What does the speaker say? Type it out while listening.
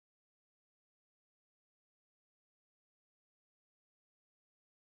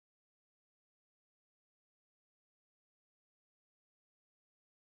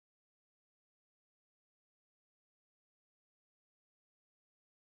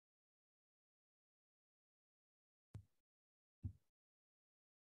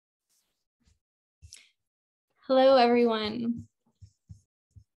Hello, everyone.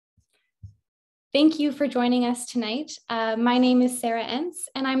 Thank you for joining us tonight. My name is Sarah Entz,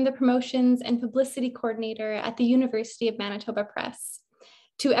 and I'm the Promotions and Publicity Coordinator at the University of Manitoba Press.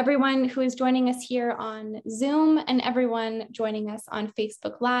 To everyone who is joining us here on Zoom and everyone joining us on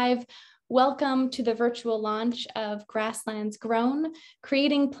Facebook Live, welcome to the virtual launch of Grasslands Grown,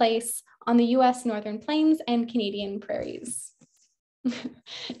 Creating Place on the US Northern Plains and Canadian Prairies.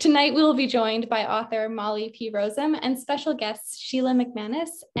 Tonight, we will be joined by author Molly P. Rozum and special guests Sheila McManus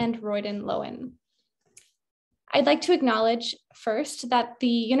and Royden Loewen. I'd like to acknowledge first that the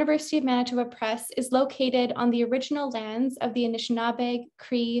University of Manitoba Press is located on the original lands of the Anishinaabe,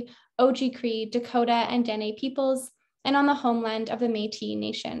 Cree, Oji-Cree, Dakota, and Dene peoples, and on the homeland of the Métis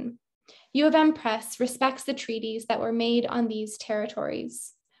Nation. U of M Press respects the treaties that were made on these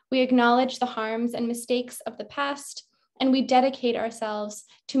territories. We acknowledge the harms and mistakes of the past, and we dedicate ourselves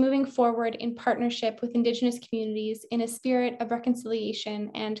to moving forward in partnership with Indigenous communities in a spirit of reconciliation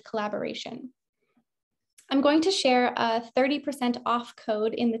and collaboration. I'm going to share a 30% off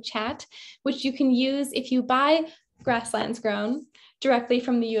code in the chat, which you can use if you buy Grasslands Grown directly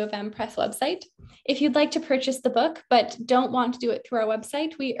from the U of M Press website. If you'd like to purchase the book, but don't want to do it through our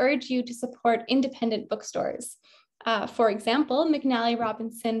website, we urge you to support independent bookstores. For example, McNally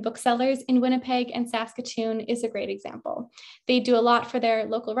Robinson Booksellers in Winnipeg and Saskatoon is a great example. They do a lot for their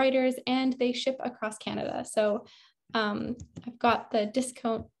local writers and they ship across Canada. So I've got the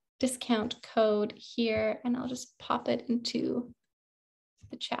discount code here and I'll just pop it into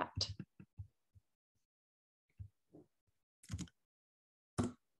the chat.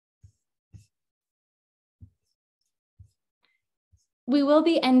 We will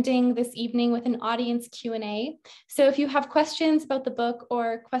be ending this evening with an audience Q&A. So if you have questions about the book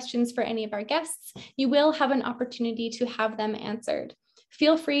or questions for any of our guests, you will have an opportunity to have them answered.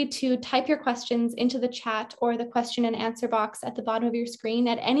 Feel free to type your questions into the chat or the question and answer box at the bottom of your screen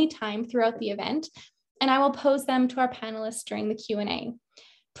at any time throughout the event, and I will pose them to our panelists during the Q&A.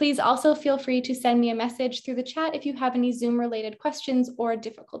 Please also feel free to send me a message through the chat if you have any Zoom-related questions or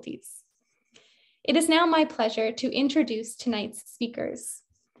difficulties. It is now my pleasure to introduce tonight's speakers.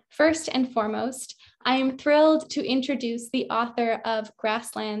 First and foremost, I am thrilled to introduce the author of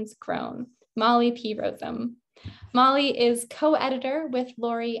Grasslands Grown, Molly P. Rozum. Molly is co-editor with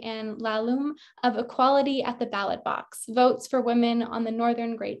Lori Ann Lalum of Equality at the Ballot Box, Votes for Women on the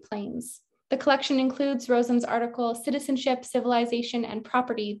Northern Great Plains. The collection includes Rozum's article, Citizenship, Civilization, and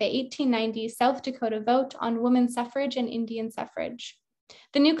Property, the 1890 South Dakota Vote on Women's Suffrage and Indian Suffrage.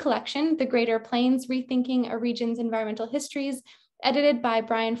 The new collection, The Greater Plains, Rethinking a Region's Environmental Histories, edited by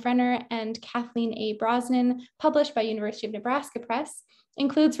Brian Frenner and Kathleen A. Brosnan, published by University of Nebraska Press,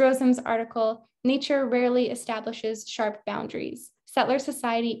 includes Rozum's article, Nature Rarely Establishes Sharp Boundaries, Settler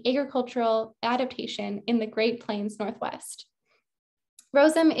Society Agricultural Adaptation in the Great Plains Northwest.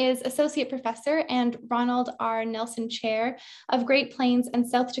 Rozum is Associate Professor and Ronald R. Nelson Chair of Great Plains and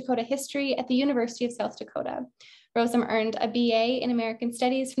South Dakota History at the University of South Dakota. Rozum earned a BA in American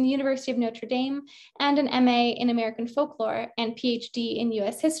Studies from the University of Notre Dame and an MA in American Folklore and PhD in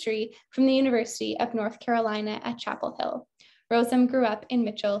US History from the University of North Carolina at Chapel Hill. Rozum grew up in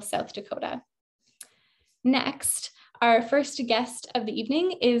Mitchell, South Dakota. Next, our first guest of the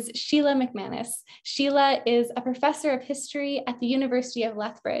evening is Sheila McManus. Sheila is a professor of history at the University of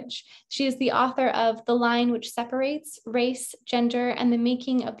Lethbridge. She is the author of The Line Which Separates, Race, Gender, and the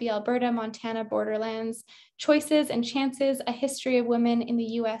Making of the Alberta-Montana Borderlands, Choices and Chances, A History of Women in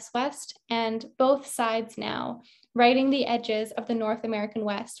the U.S. West, and Both Sides Now, Writing the Edges of the North American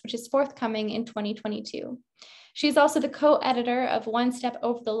West, which is forthcoming in 2022. She's also the co-editor of One Step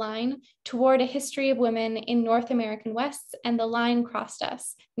Over the Line, Toward a History of Women in North American Wests and The Line Crossed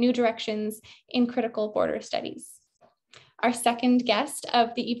Us, New Directions in Critical Border Studies. Our second guest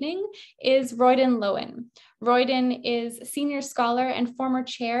of the evening is Royden Loewen. Royden is Senior Scholar and former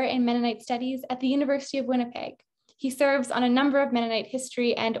Chair in Mennonite Studies at the University of Winnipeg. He serves on a number of Mennonite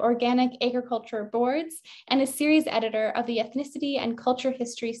history and organic agriculture boards and is series editor of the Ethnicity and Culture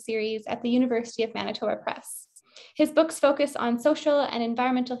History series at the University of Manitoba Press. His books focus on social and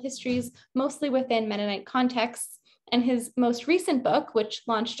environmental histories, mostly within Mennonite contexts, and his most recent book, which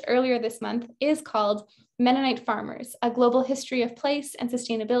launched earlier this month, is called Mennonite Farmers, A Global History of Place and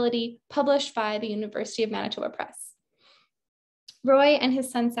Sustainability, published by the University of Manitoba Press. Roy and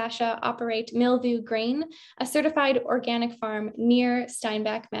his son Sasha operate Milview Grain, a certified organic farm near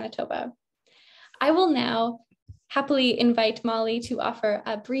Steinbach, Manitoba. I will now happily invite Molly to offer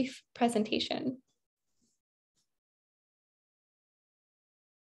a brief presentation.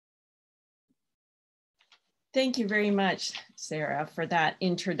 Thank you very much, Sarah, for that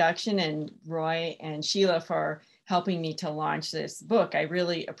introduction, and Roy and Sheila for helping me to launch this book. I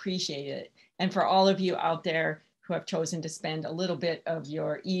really appreciate it. And for all of you out there who have chosen to spend a little bit of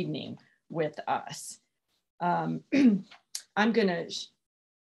your evening with us. I'm going to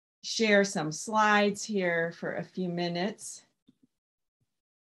share some slides here for a few minutes.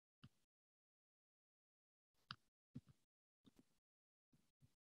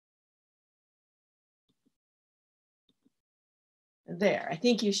 There, I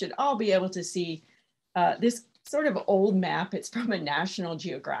think you should all be able to see this sort of old map. It's from a National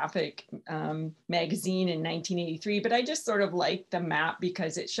Geographic magazine in 1983, but I just sort of like the map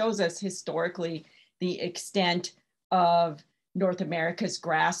because it shows us historically the extent of North America's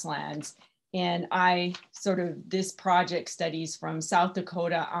grasslands. And this project studies from South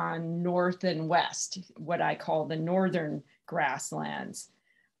Dakota on north and west, what I call the northern grasslands.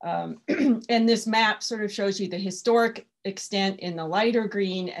 And this map sort of shows you the historic extent in the lighter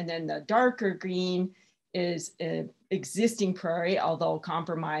green, and then the darker green is existing prairie, although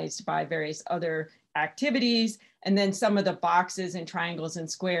compromised by various other activities. And then some of the boxes and triangles and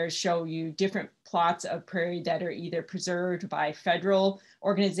squares show you different plots of prairie that are either preserved by federal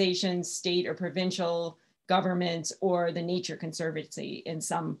organizations, state or provincial governments, or the Nature Conservancy in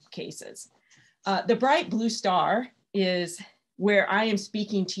some cases. The bright blue star is where I am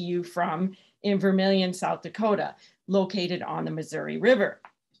speaking to you from in Vermilion, South Dakota, located on the Missouri River.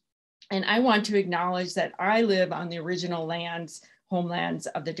 And I want to acknowledge that I live on the original homelands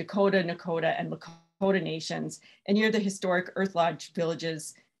of the Dakota, Nakota, and Lakota nations, and near the historic Earth Lodge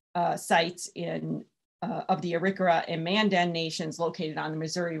villages sites of the Arikara and Mandan nations located on the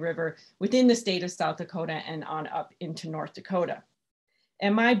Missouri River within the state of South Dakota and on up into North Dakota.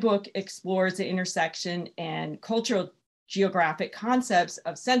 And my book explores the intersection and cultural geographic concepts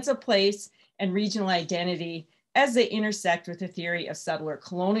of sense of place and regional identity as they intersect with the theory of settler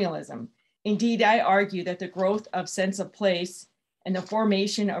colonialism. Indeed, I argue that the growth of sense of place and the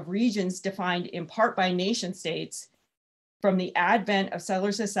formation of regions defined in part by nation states from the advent of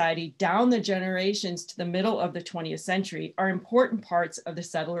settler society down the generations to the middle of the 20th century are important parts of the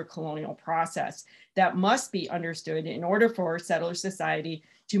settler colonial process that must be understood in order for settler society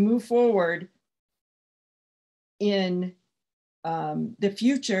to move forward in the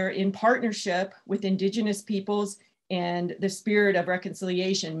future in partnership with Indigenous peoples and the spirit of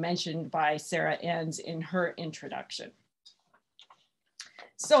reconciliation mentioned by Sarah Enns in her introduction.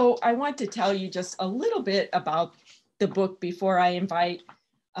 So I want to tell you just a little bit about the book before I invite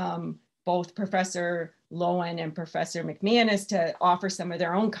both Professor Loewen and Professor McManus to offer some of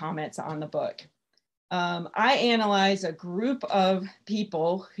their own comments on the book. I analyze a group of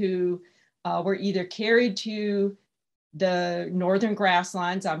people who were either carried to the northern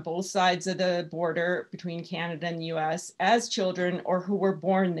grasslands on both sides of the border between Canada and the US as children, or who were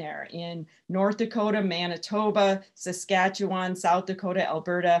born there in North Dakota, Manitoba, Saskatchewan, South Dakota,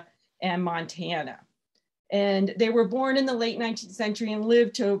 Alberta, and Montana. And they were born in the late 19th century and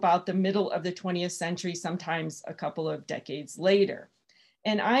lived to about the middle of the 20th century, sometimes a couple of decades later.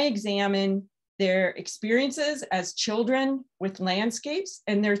 And I examine their experiences as children with landscapes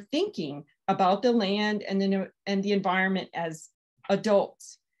and their thinking about the land and the environment as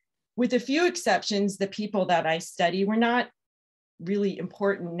adults. With a few exceptions, the people that I study were not really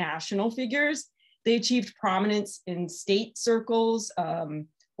important national figures. They achieved prominence in state circles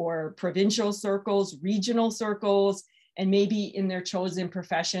or provincial circles, regional circles, and maybe in their chosen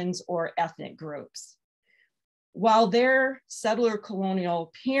professions or ethnic groups. While their settler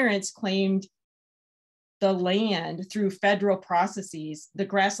colonial parents claimed the land through federal processes, the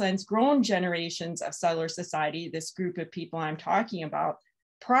Grasslands Grown generations of settler society, this group of people I'm talking about,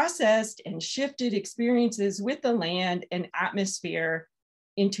 processed and shifted experiences with the land and atmosphere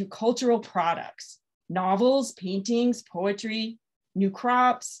into cultural products, novels, paintings, poetry, new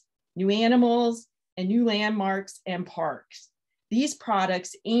crops, new animals, and new landmarks and parks. These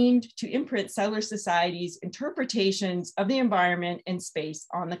products aimed to imprint settler society's interpretations of the environment and space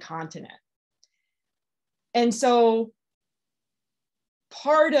on the continent. And so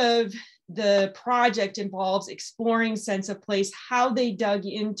part of the project involves exploring sense of place, how they dug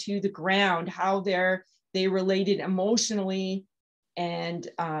into the ground, how they related emotionally and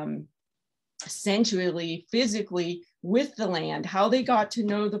sensually, physically with the land, how they got to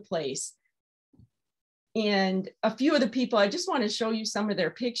know the place. And a few of the people, I just want to show you some of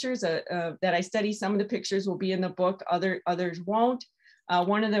their pictures that I study. Some of the pictures will be in the book, others won't.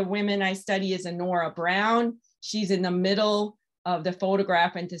 One of the women I study is Nora Brown. She's in the middle of the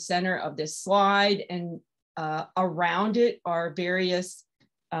photograph and the center of this slide, and around it are various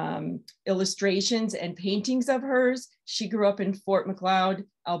illustrations and paintings of hers. She grew up in Fort Macleod,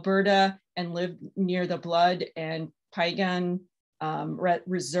 Alberta, and lived near the Blood and Piegan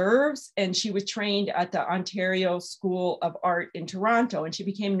reserves. And she was trained at the Ontario School of Art in Toronto, and she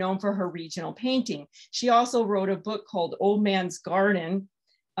became known for her regional painting. She also wrote a book called Old Man's Garden,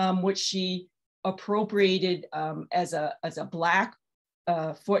 which she appropriated as a Black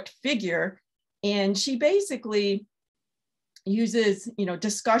foot figure. And she basically uses,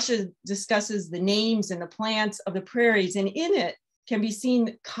 discusses the names and the plants of the prairies. And in it can be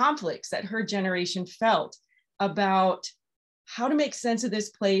seen conflicts that her generation felt about how to make sense of this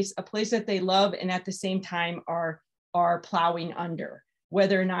place, a place that they love and at the same time are plowing under,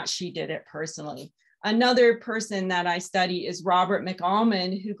 whether or not she did it personally. Another person that I study is Robert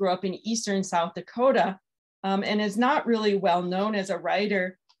McAlmon, who grew up in eastern South Dakota and is not really well known as a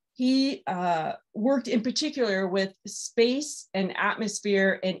writer. He worked in particular with space and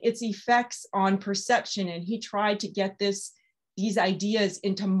atmosphere and its effects on perception. And he tried to get these ideas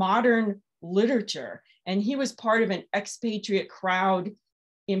into modern literature. And he was part of an expatriate crowd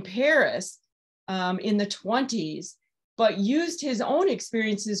in Paris in the 1920s, but used his own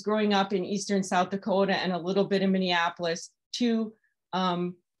experiences growing up in eastern South Dakota and a little bit in Minneapolis to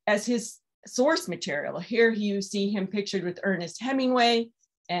as his source material. Here you see him pictured with Ernest Hemingway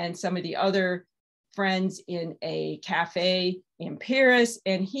and some of the other friends in a cafe in Paris.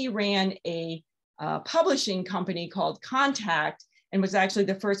 And he ran a publishing company called Contact and was actually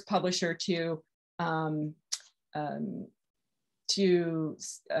the first publisher to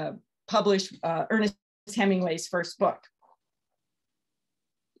publish Ernest Hemingway's first book.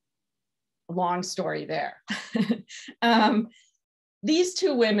 Long story there. These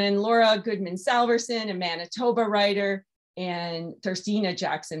two women, Laura Goodman Salverson, a Manitoba writer, and Thurstina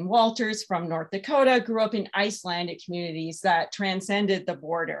Jackson Walters from North Dakota, grew up in Icelandic communities that transcended the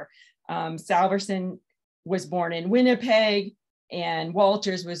border. Salverson was born in Winnipeg, and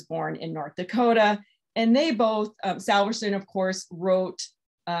Walters was born in North Dakota. And they both, Salverson, of course, wrote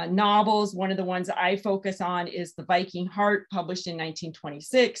novels. One of the ones I focus on is The Viking Heart, published in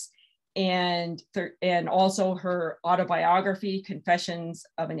 1926. And also her autobiography, Confessions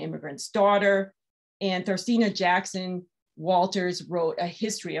of an Immigrant's Daughter. And Thurstina Jackson Walters wrote A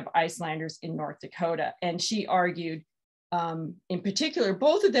History of Icelanders in North Dakota. And she argued, in particular,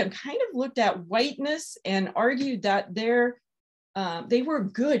 both of them kind of looked at whiteness and argued that they were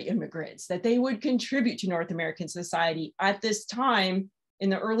good immigrants, that they would contribute to North American society at this time in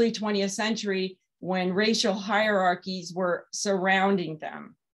the early 20th century when racial hierarchies were surrounding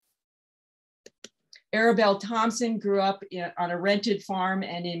them. Arabelle Thompson grew up on a rented farm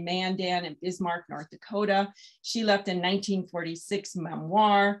and in Mandan and Bismarck, North Dakota. She left a 1946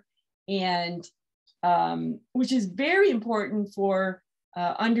 memoir, and which is very important for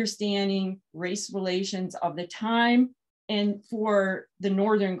understanding race relations of the time. And for the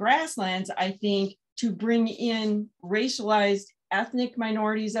Northern Grasslands, I think, to bring in racialized ethnic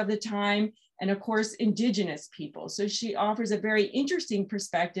minorities of the time, and of course, Indigenous people. So she offers a very interesting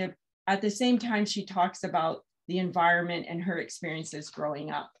perspective. At the same time, she talks about the environment and her experiences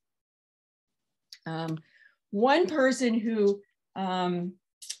growing up. One person who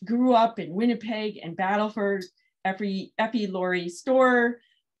grew up in Winnipeg and Battleford, Effie Laurie Storer.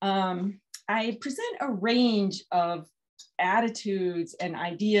 I present a range of attitudes and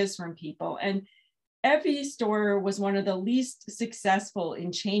ideas from people. And Effie Storer was one of the least successful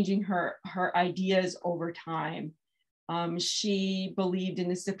in changing her ideas over time. She believed in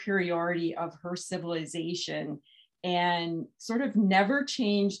the superiority of her civilization and sort of never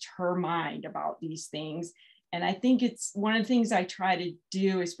changed her mind about these things. And I think it's one of the things I try to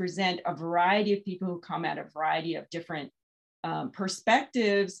do is present a variety of people who come at a variety of different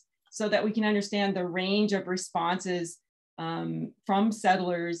perspectives so that we can understand the range of responses from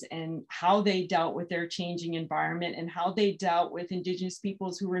settlers and how they dealt with their changing environment and how they dealt with Indigenous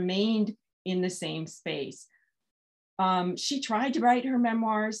peoples who remained in the same space. She tried to write her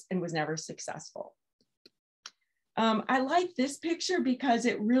memoirs and was never successful. I like this picture because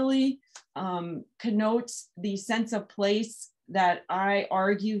it really connotes the sense of place that I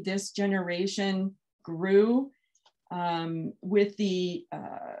argue this generation grew with the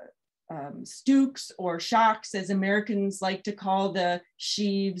stooks or shocks, as Americans like to call the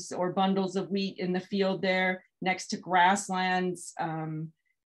sheaves or bundles of wheat in the field there next to grasslands,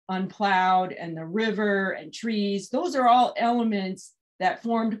 unplowed, and the river and trees. Those are all elements that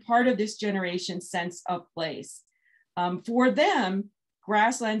formed part of this generation's sense of place. For them,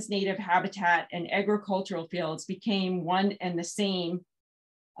 grasslands, native habitat, and agricultural fields became one and the same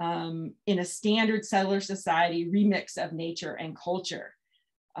in a standard settler society remix of nature and culture.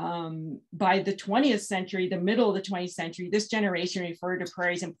 By the 20th century, the middle of the 20th century, this generation referred to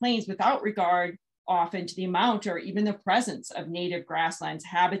prairies and plains without regard often to the amount or even the presence of native grasslands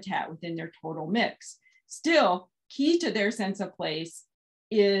habitat within their total mix. Still, key to their sense of place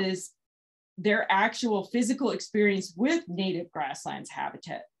is their actual physical experience with native grasslands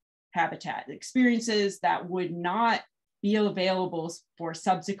habitat, experiences that would not be available for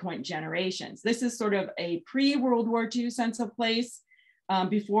subsequent generations. This is sort of a pre-World War II sense of place,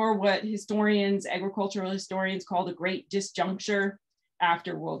 before what historians, agricultural historians, call the Great Disjuncture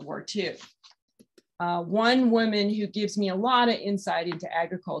after World War II. One woman who gives me a lot of insight into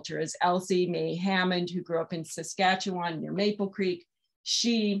agriculture is Elsie Mae Hammond, who grew up in Saskatchewan near Maple Creek.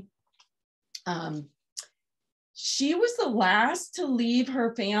 She was the last to leave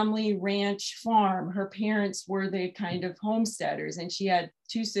her family ranch farm. Her parents were the kind of homesteaders, and she had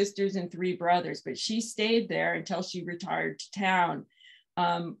 2 sisters and 3 brothers, but she stayed there until she retired to town.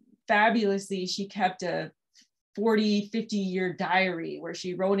 Fabulously, she kept a 50-year diary where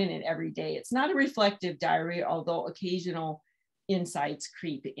she wrote in it every day. It's not a reflective diary, although occasional insights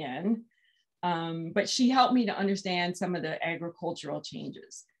creep in. But she helped me to understand some of the agricultural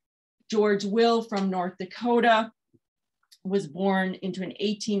changes. George Will from North Dakota was born into an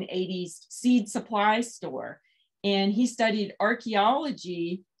 1880s seed supply store, and he studied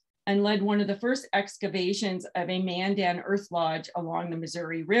archaeology and led one of the first excavations of a Mandan earth lodge along the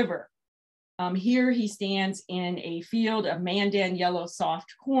Missouri River. Here he stands in a field of Mandan yellow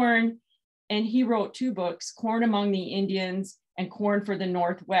soft corn, and he wrote 2 books, Corn Among the Indians and Corn for the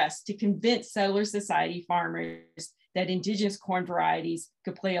Northwest, to convince settler society farmers that indigenous corn varieties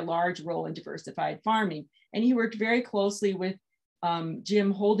could play a large role in diversified farming. And he worked very closely with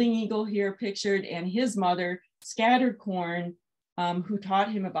Jim Holding Eagle here pictured, and his mother, Scattered Corn, who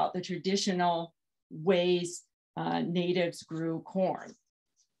taught him about the traditional ways natives grew corn.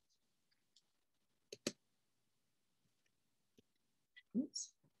 Oops.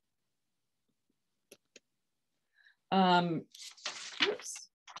 Oops,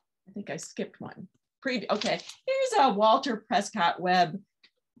 I think I skipped one. Okay, here's a Walter Prescott Webb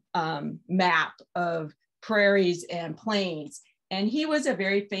map of prairies and plains. And he was a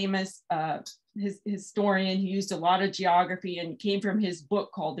very famous historian. He used a lot of geography and came from his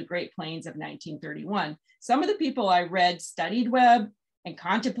book called The Great Plains of 1931. Some of the people I read studied Webb and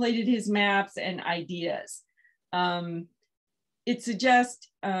contemplated his maps and ideas. It suggests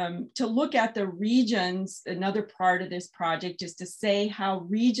to look at the regions. Another part of this project is to say how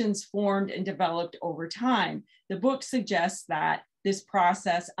regions formed and developed over time. The book suggests that this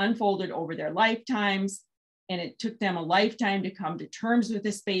process unfolded over their lifetimes, and it took them a lifetime to come to terms with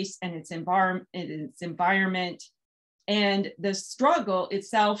the space and its environment. And the struggle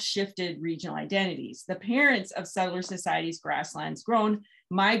itself shifted regional identities. The parents of settler societies, Grasslands Grown,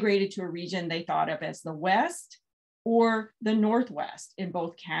 migrated to a region they thought of as the West or the Northwest in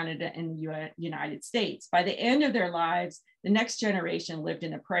both Canada and the United States. By the end of their lives, the next generation lived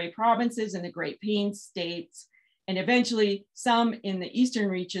in the prairie provinces and the Great Plains states, and eventually some in the eastern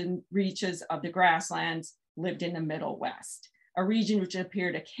reaches of the grasslands lived in the Middle West, a region which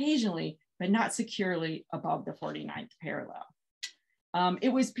appeared occasionally, but not securely above the 49th parallel. It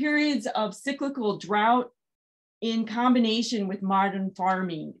was periods of cyclical drought in combination with modern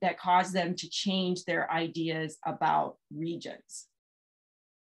farming that caused them to change their ideas about regions.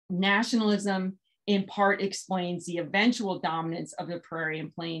 Nationalism in part explains the eventual dominance of the prairie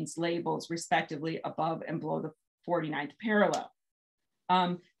and plains labels, respectively, above and below the 49th parallel.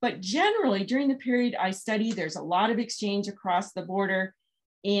 But generally, during the period I studied, there's a lot of exchange across the border,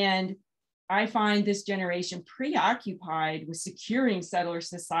 and I find this generation preoccupied with securing settler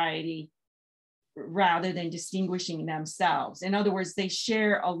society rather than distinguishing themselves. In other words, they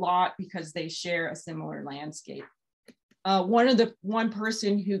share a lot because they share a similar landscape. One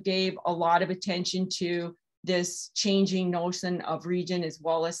person who gave a lot of attention to this changing notion of region is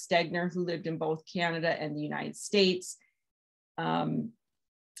Wallace Stegner, who lived in both Canada and the United States.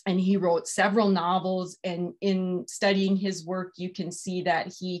 And he wrote several novels, and in studying his work, you can see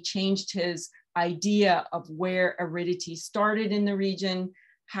that he changed his idea of where aridity started in the region,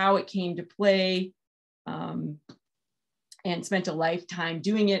 how it came to play, and spent a lifetime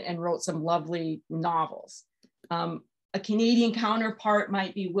doing it and wrote some lovely novels. A Canadian counterpart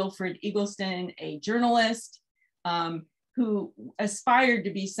might be Wilfred Eggleston, a journalist who aspired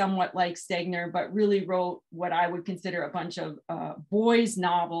to be somewhat like Stegner, but really wrote what I would consider a bunch of boys'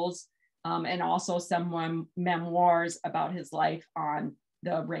 novels and also some memoirs about his life on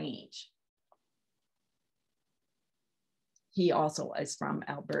the range. He also is from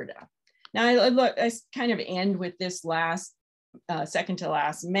Alberta. Now, I kind of end with this last second to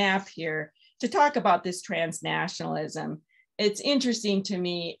last map here to talk about this transnationalism. It's interesting to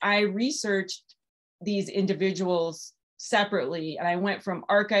me. I researched these individuals separately, and I went from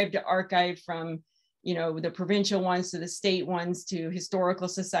archive to archive, from the provincial ones to the state ones to historical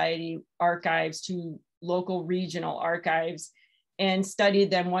society archives to local regional archives, and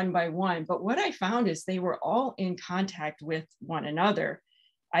studied them one by one. But what I found is they were all in contact with one another.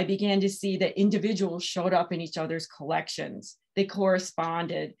 I began to see that individuals showed up in each other's collections. They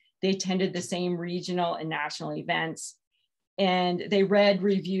corresponded. They attended the same regional and national events. And they read,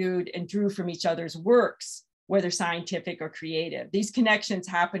 reviewed, and drew from each other's works, whether scientific or creative. These connections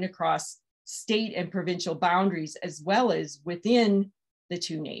happen across state and provincial boundaries, as well as within the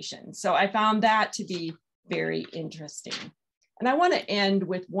two nations. So I found that to be very interesting. And I want to end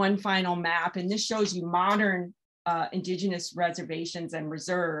with one final map, and this shows you modern Indigenous reservations and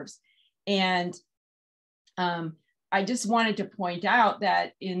reserves. And I just wanted to point out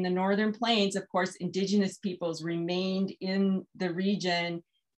that in the Northern Plains, of course, Indigenous peoples remained in the region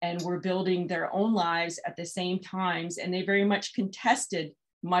and were building their own lives at the same times. And they very much contested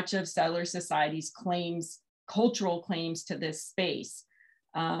much of settler society's claims, cultural claims to this space.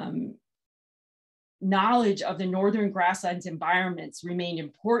 Knowledge of the Northern Grasslands environments remained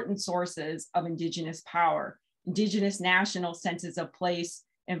important sources of Indigenous power. Indigenous national senses of place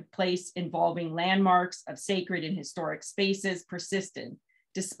and place involving landmarks of sacred and historic spaces persisted,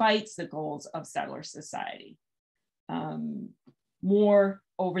 despite the goals of settler society. More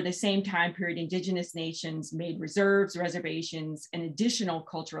over the same time period, Indigenous nations made reserves, reservations, and additional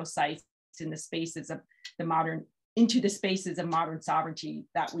cultural sites in the spaces of the modern, into the spaces of modern sovereignty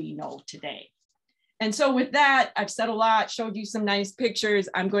that we know today. And so with that, I've said a lot, showed you some nice pictures.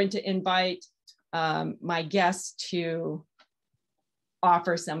 I'm going to invite my guests to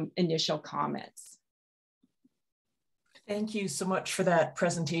offer some initial comments. Thank you so much for that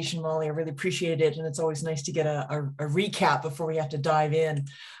presentation, Molly. I really appreciate it. And it's always nice to get a recap before we have to dive in.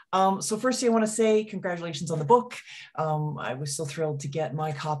 So firstly, I want to say congratulations on the book. I was so thrilled to get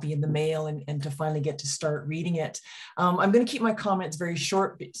my copy in the mail and to finally get to start reading it. I'm going to keep my comments very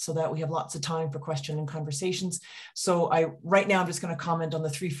short so that we have lots of time for question and conversations. So right now, I'm just going to comment on the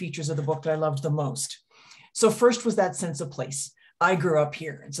 3 features of the book that I loved the most. So first was that sense of place. I grew up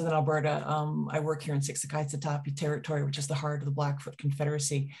here in Southern Alberta. I work here in Siksikaitsatapi territory, which is the heart of the Blackfoot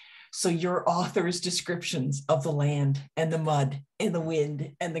Confederacy. So your author's descriptions of the land and the mud and the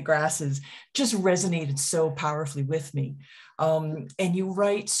wind and the grasses just resonated so powerfully with me. And you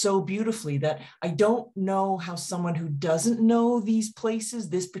write so beautifully that I don't know how someone who doesn't know these places,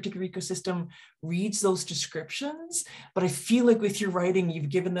 this particular ecosystem, reads those descriptions, but I feel like with your writing, you've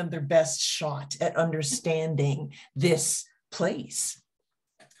given them their best shot at understanding this place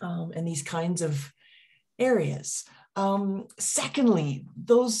and these kinds of areas. Secondly,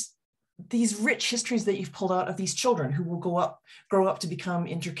 these rich histories that you've pulled out of these children who will grow up to become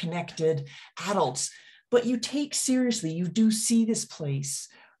interconnected adults, but you take seriously, you do see this place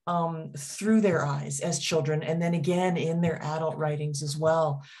through their eyes as children, and then again in their adult writings as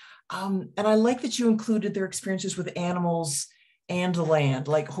well. And I like that you included their experiences with animals and the land,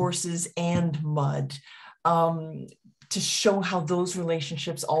 like horses and mud, to show how those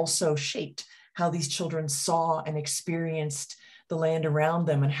relationships also shaped how these children saw and experienced the land around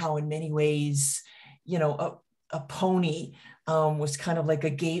them, and how in many ways, a pony was kind of like a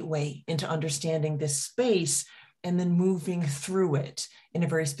gateway into understanding this space and then moving through it in a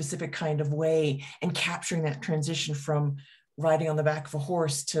very specific kind of way and capturing that transition from riding on the back of a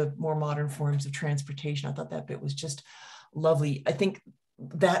horse to more modern forms of transportation. I thought that bit was just lovely. I think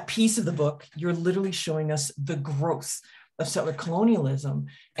that piece of the book, you're literally showing us the growth of settler colonialism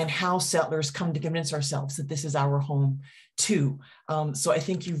and how settlers come to convince ourselves that this is our home too. So I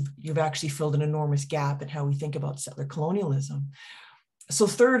think you've actually filled an enormous gap in how we think about settler colonialism. So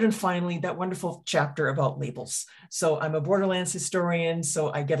third and finally, that wonderful chapter about labels. So I'm a borderlands historian,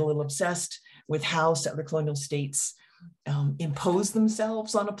 so I get a little obsessed with how settler colonial states impose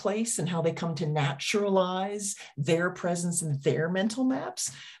themselves on a place and how they come to naturalize their presence in their mental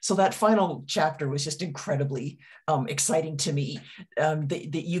maps. So that final chapter was just incredibly exciting to me,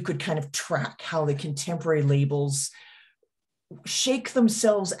 that you could kind of track how the contemporary labels shake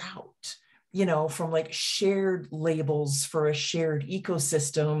themselves out, from like shared labels for a shared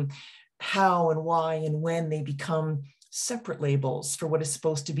ecosystem, how and why and when they become separate labels for what is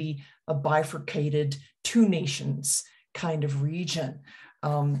supposed to be a bifurcated 2 nations kind of region.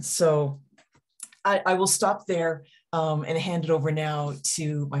 So I will stop there and hand it over now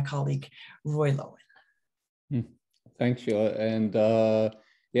to my colleague, Roy Loewen. Thanks, Sheila. And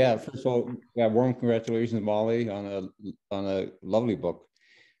Yeah, first of all, yeah, warm congratulations, Molly, on a lovely book.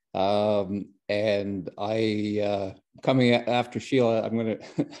 And I, coming after Sheila, I'm going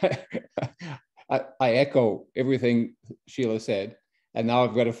to, I echo everything Sheila said, and now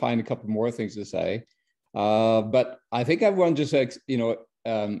I've got to find a couple more things to say. But I think I want to just,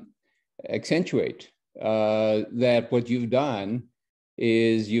 accentuate that what you've done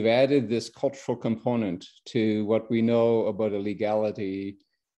is you've added this cultural component to what we know about illegality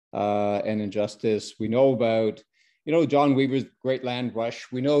and injustice. We know about, John Weaver's Great Land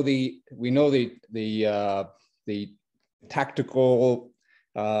Rush. We know the tactical,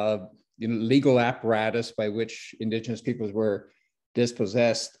 legal apparatus by which Indigenous peoples were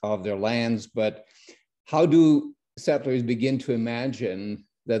dispossessed of their lands. But how do settlers begin to imagine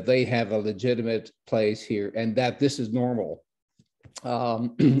that they have a legitimate place here and that this is normal?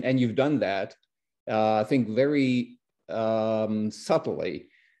 And you've done that, I think, very subtly.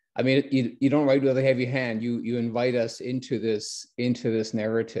 I mean, you don't write with a heavy hand. You invite us into this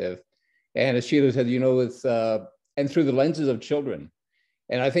narrative, and as Sheila said, with and through the lenses of children.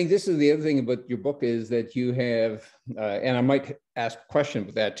 And I think this is the other thing about your book is that you have, and I might ask a question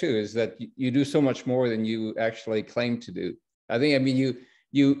about that too, is that you do so much more than you actually claim to do. I mean,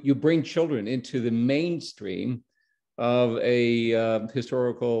 you bring children into the mainstream of a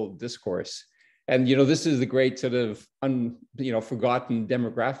historical discourse. And, this is the great sort of, forgotten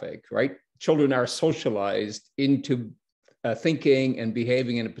demographic, right? Children are socialized into thinking and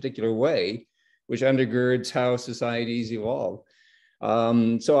behaving in a particular way, which undergirds how societies evolve.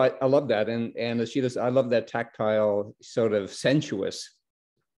 So I love that. And as Sheila said, I love that tactile sort of sensuous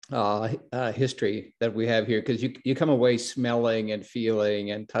history that we have here, because you come away smelling and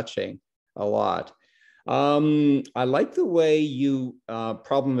feeling and touching a lot. I like the way you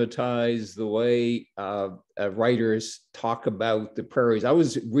problematize the way writers talk about the prairies. I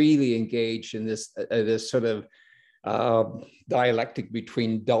was really engaged in this sort of dialectic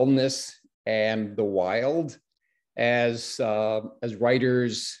between dullness and the wild, as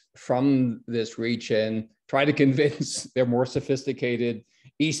writers from this region try to convince their more sophisticated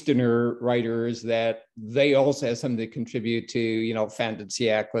Easterner writers that they also have something to contribute to, fin de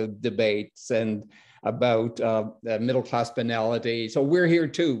siècle debates and about middle-class banality. So we're here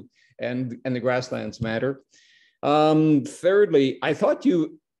too, and the grasslands matter. Thirdly, I thought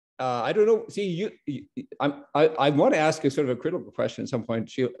you, I don't know, see, I want to ask a sort of a critical question at some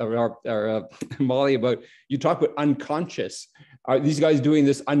point, or Molly, about, you talk about unconscious. Are these guys doing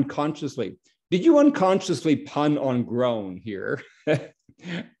this unconsciously? Did you unconsciously pun on groan here?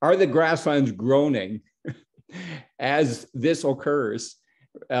 Are the grasslands groaning as this occurs?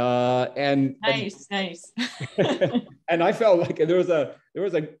 Nice. And I felt like there was a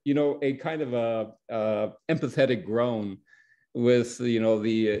a kind of a empathetic groan with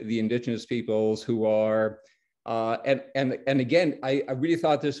the indigenous peoples who are and again I really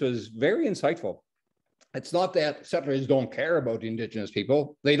thought this was very insightful. It's not that settlers don't care about the indigenous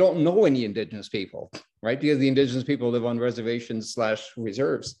people; they don't know any indigenous people, right? Because the indigenous people live on reservations /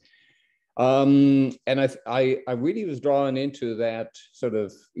 reserves. And I really was drawn into that sort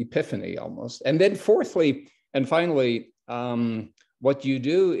of epiphany almost. And then fourthly, and finally, what you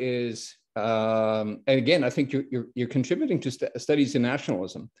do is, and again, I think you're contributing to studies in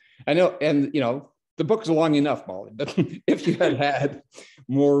nationalism. I know, and the book's long enough, Molly, but if you had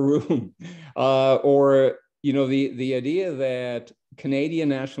more room, or the idea that Canadian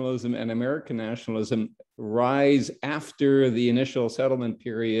nationalism and American nationalism rise after the initial settlement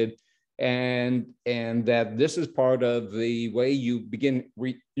period, and that this is part of the way you begin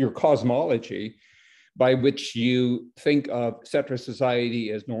your cosmology, by which you think of settler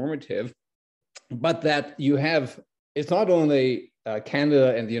society as normative, but that you have, it's not only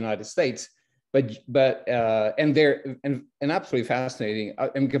Canada and the United States, but and they're and absolutely fascinating.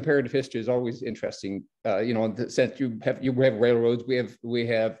 And comparative history is always interesting. In the sense you have railroads, we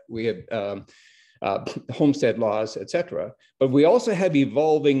have homestead laws, etc. But we also have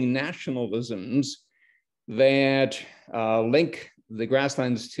evolving nationalisms that link the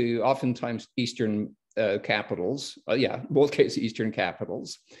grasslands to oftentimes Eastern capitals. Both cases Eastern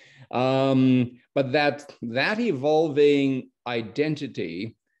capitals. But that evolving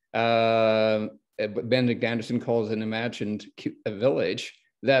identity, Benedict Anderson calls an imagined village,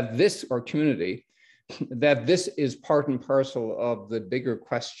 that this, or community, that this is part and parcel of the bigger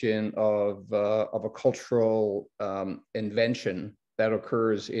question of a cultural invention that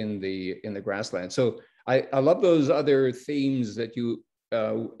occurs in the grasslands. So I love those other themes that you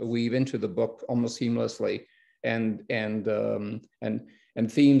weave into the book almost seamlessly. and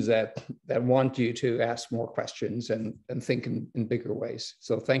themes that want you to ask more questions and think in bigger ways.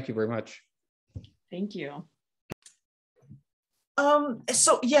 So thank you very much. Thank you.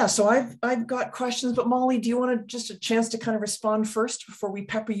 So I've got questions, but Molly, do you want just a chance to kind of respond first before we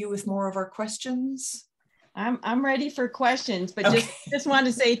pepper you with more of our questions? I'm ready for questions, but okay. just want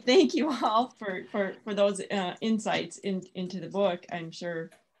to say thank you all for those insights into the book, I'm sure.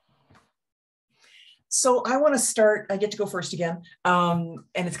 So I want to start, I get to go first again, and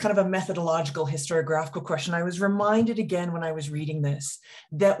it's kind of a methodological historiographical question. I was reminded again when I was reading this,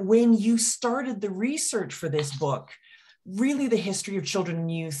 that when you started the research for this book, really the history of children and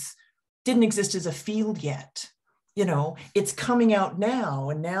youth didn't exist as a field yet. You know, it's coming out now,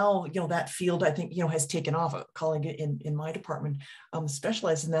 and now, you know, that field, I think, you know, has taken off, calling it in my department,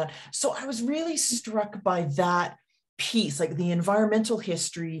 specialized in that. So I was really struck by that piece, like the environmental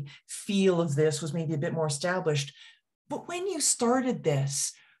history feel of this was maybe a bit more established. But when you started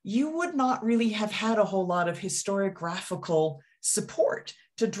this, you would not really have had a whole lot of historiographical support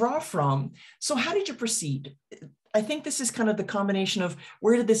to draw from. So how did you proceed? I think this is kind of the combination of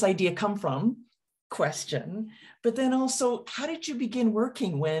where did this idea come from? Question, but then also how did you begin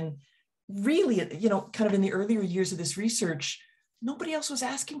working when really, you know, kind of in the earlier years of this research, nobody else was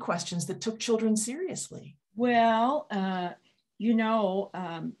asking questions that took children seriously? Well, you know,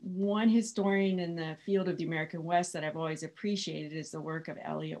 one historian in the field of the American West that I've always appreciated is the work of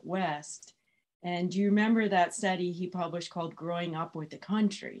Elliott West. And do you remember that study he published called Growing Up with the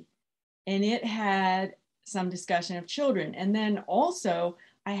Country? And it had some discussion of children. And then also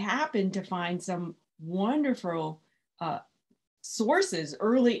I happened to find some wonderful sources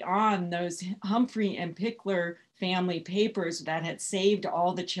early on, those Humphrey and Pickler family papers that had saved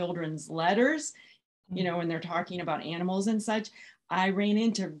all the children's letters, you know, when they're talking about animals and such. I ran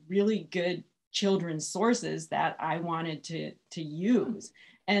into really good children's sources that I wanted to use.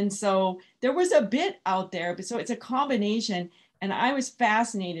 And so there was a bit out there, but so it's a combination. And I was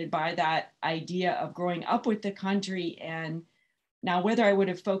fascinated by that idea of growing up with the country. And now whether I would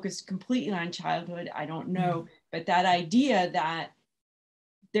have focused completely on childhood, I don't know, but that idea that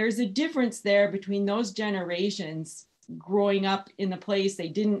there's a difference there between those generations growing up in the place they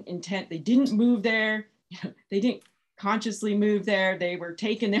didn't move there, they didn't consciously move there, they were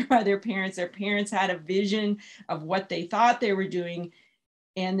taken there by their parents had a vision of what they thought they were doing,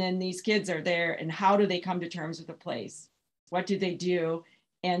 and then these kids are there, and how do they come to terms with the place? What do they do?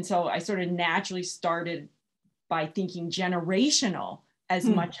 And so I sort of naturally started by thinking generational as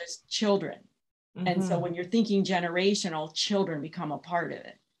much as children. And so when you're thinking generational, children become a part of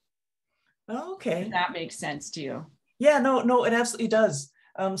it. Okay. If that makes sense to you. Yeah, no, it absolutely does.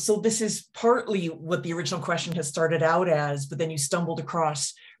 So this is partly what the original question has started out as, but then you stumbled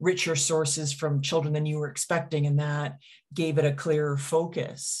across richer sources from children than you were expecting, and that gave it a clearer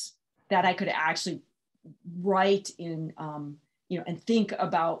focus. That I could actually write in, you know, and think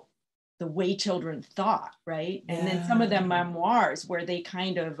about the way children thought, right? And then some of them memoirs where they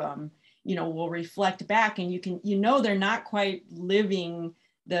kind of, you know, will reflect back, and you can, you know, they're not quite living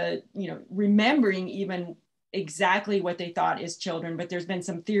the, you know, remembering even exactly what they thought as children, but there's been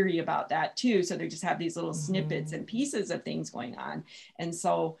some theory about that too. So they just have these little snippets and pieces of things going on. And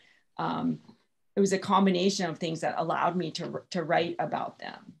so it was a combination of things that allowed me to write about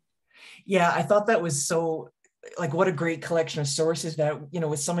them. Yeah, I thought that was so, like, what a great collection of sources that, you know,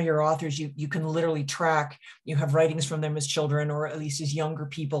 with some of your authors, you can literally track, you have writings from them as children, or at least as younger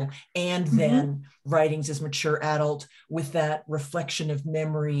people, and then writings as mature adult with that reflection of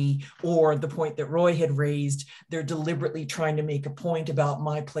memory, or the point that Roy had raised, they're deliberately trying to make a point about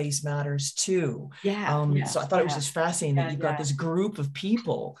my place matters too. So I thought it was just fascinating that you've got this group of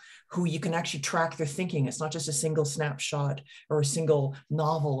people who you can actually track their thinking. It's not just a single snapshot or a single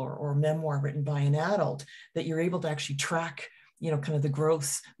novel or memoir written by an adult, that you're able to actually track, you know, kind of the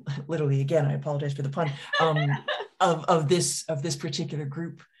growth, literally, again, I apologize for the pun, of this particular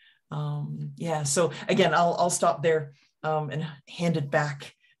group. Yeah, so again, I'll stop there and hand it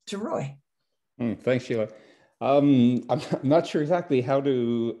back to Roy. Thanks, Sheila. I'm not sure exactly how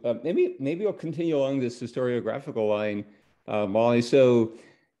to, maybe I'll continue along this historiographical line, Molly. So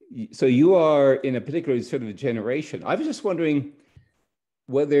you are in a particular sort of generation. I was just wondering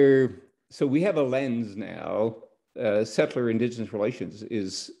whether, so we have a lens now, settler indigenous relations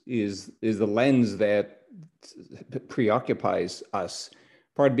is the lens that preoccupies us,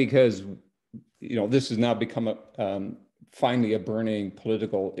 partly because, you know, this has now become finally a burning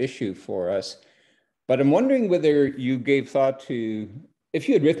political issue for us. But I'm wondering whether you gave thought to, if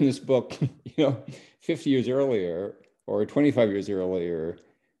you had written this book, you know, 50 years earlier or 25 years earlier,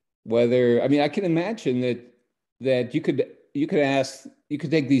 whether, I mean, I can imagine that that you could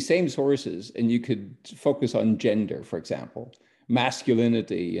take these same sources and you could focus on gender, for example,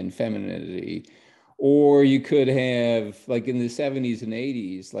 masculinity and femininity, or you could have, like in the 70s and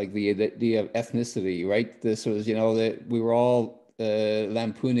 80s, like the idea of ethnicity, right? This was, that we were all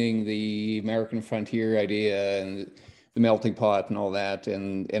lampooning the American frontier idea and the melting pot and all that,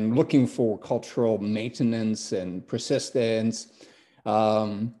 and looking for cultural maintenance and persistence.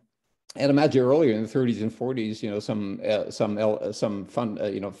 And imagine earlier in the 30s and 40s,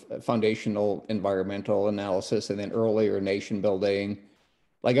 foundational environmental analysis, and then earlier nation building.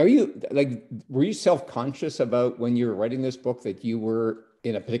 Like, were you self-conscious about when you were writing this book that you were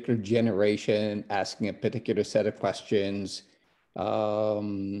in a particular generation asking a particular set of questions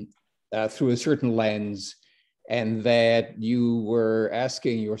through a certain lens, and that you were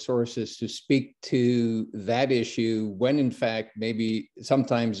asking your sources to speak to that issue when in fact, maybe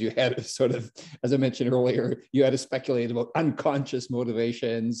sometimes you had to sort of, as I mentioned earlier, you had to speculate about unconscious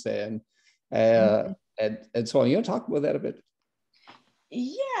motivations and so on. You want to talk about that a bit?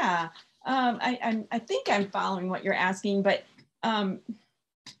 Yeah, I think I'm following what you're asking, but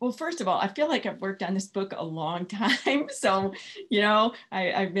well, first of all, I feel like I've worked on this book a long time. So,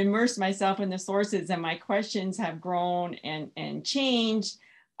 I've immersed myself in the sources, and my questions have grown and changed.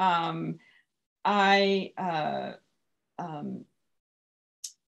 I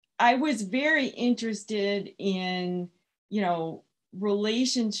was very interested in,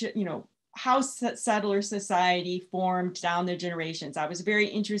 relationship, how settler society formed down the generations. I was very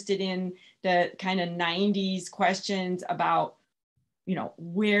interested in the kind of 90s questions about,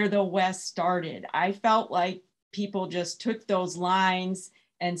 where the West started. I felt like people just took those lines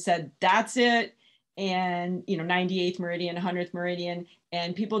and said, that's it. And, 98th meridian, 100th meridian,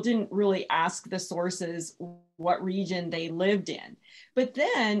 and people didn't really ask the sources what region they lived in. But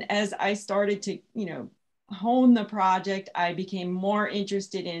then as I started to, hone the project, I became more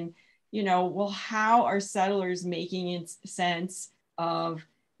interested in, well, how are settlers making sense of,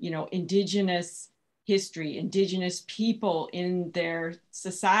 indigenous history, indigenous people in their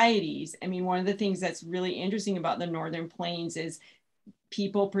societies? I mean, one of the things that's really interesting about the Northern Plains is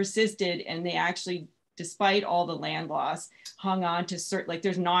people persisted, and they actually, despite all the land loss, hung on to certain, like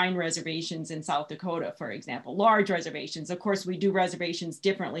there's 9 reservations in South Dakota, for example, large reservations. Of course, we do reservations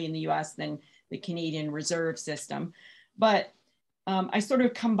differently in the US than the Canadian reserve system. But I sort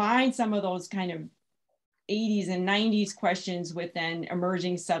of combined some of those kind of 80s and 90s questions with then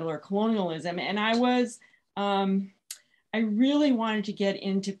emerging settler colonialism. And I really wanted to get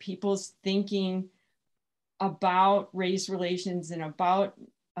into people's thinking about race relations and about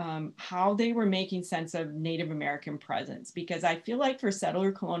how they were making sense of Native American presence. Because I feel like for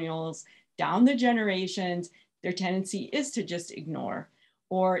settler colonials down the generations, their tendency is to just ignore.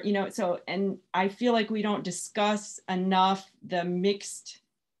 Or, and I feel like we don't discuss enough the mixed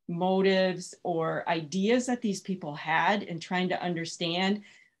motives or ideas that these people had in trying to understand.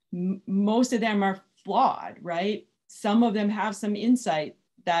 Most of them are flawed, right? Some of them have some insight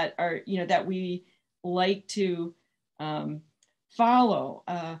that are, that we like to follow.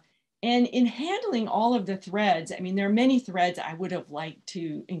 And in handling all of the threads, I mean, there are many threads I would have liked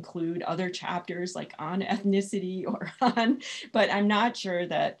to include other chapters like on ethnicity or on, but I'm not sure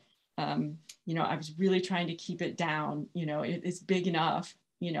that, I was really trying to keep it down. It's big enough,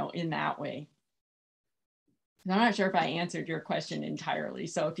 in that way. I'm not sure if I answered your question entirely.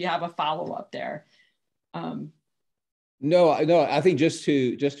 So if you have a follow-up there. No, I think just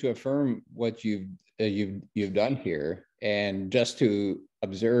to affirm what you've done here, and just to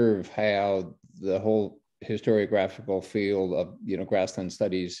observe how the whole historiographical field of grassland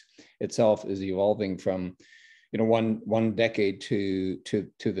studies itself is evolving from one decade to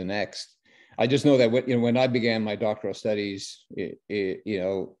the next. I just know that when I began my doctoral studies,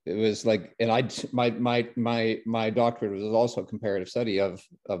 it was like, and my doctorate was also a comparative study of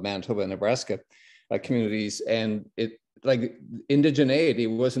Manitoba and Nebraska communities, and it, like, indigeneity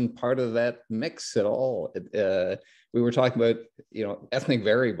wasn't part of that mix at all. We were talking about ethnic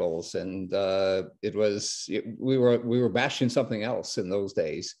variables, and we were bashing something else in those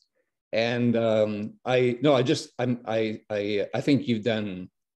days. And I think you've done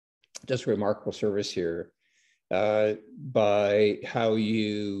just a remarkable service here by how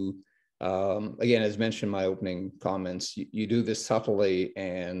you, again, as mentioned in my opening comments, you do this subtly,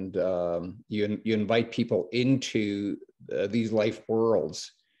 and you invite people into these life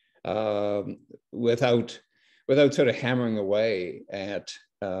worlds without sort of hammering away at,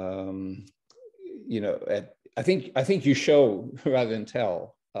 I think you show rather than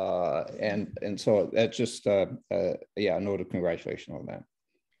tell. And so that's just, a note of congratulations on that.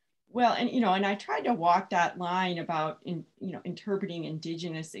 Well, and, and I tried to walk that line about, interpreting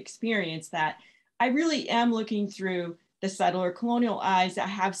Indigenous experience, that I really am looking through the settler colonial eyes that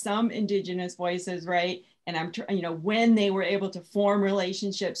have some Indigenous voices, right? And I'm, when they were able to form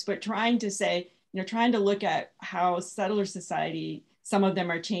relationships, but trying to say, trying to look at how settler society, some of them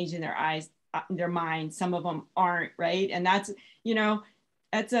are changing their eyes, their minds, some of them aren't, right? And that's,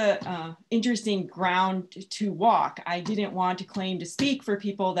 that's a interesting ground to walk. I didn't want to claim to speak for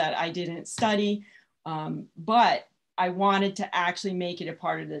people that I didn't study, but I wanted to actually make it a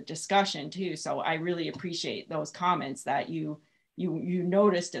part of the discussion too. So I really appreciate those comments that you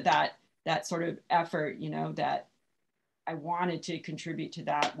noticed that sort of effort, that I wanted to contribute to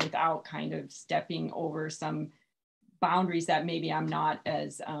that without kind of stepping over some boundaries that maybe I'm not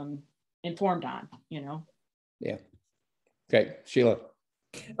as informed on, Yeah. Okay, Sheila.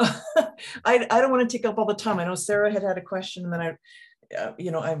 I don't want to take up all the time. I know Sarah had a question, and then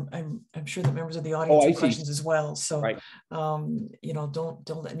I'm sure that members of the audience have questions as well. So, right.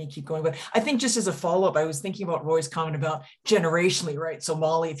 Don't let me keep going. But I think just as a follow-up, I was thinking about Roy's comment about generationally, right? So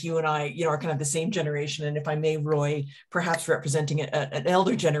Molly, if you and I, are kind of the same generation, and if I may, Roy, perhaps representing an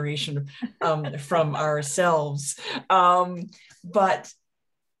elder generation from ourselves. But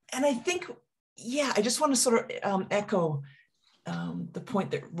I think, I just want to sort of echo the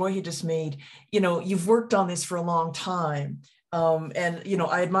point that Roy had just made. You've worked on this for a long time. And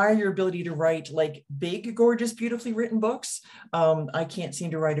I admire your ability to write like big, gorgeous, beautifully written books. I can't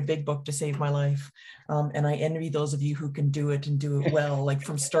seem to write a big book to save my life. And I envy those of you who can do it and do it well, like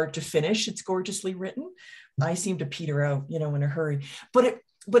from start to finish, it's gorgeously written. I seem to peter out, in a hurry. But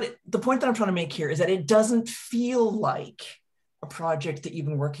the point that I'm trying to make here is that it doesn't feel like a project that you've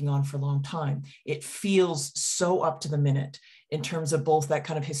been working on for a long time. It feels so up to the minute in terms of both that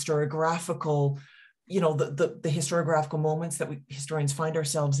kind of historiographical, the historiographical moments that we historians find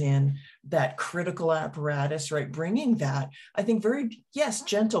ourselves in, that critical apparatus, right? Bringing that, I think, very, yes,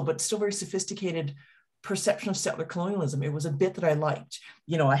 gentle, but still very sophisticated perception of settler colonialism. It was a bit that I liked.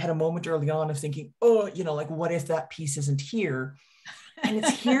 I had a moment early on of thinking, like, what if that piece isn't here? And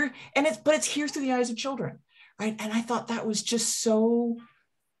it's here, but it's here through the eyes of children, right? And I thought that was just so,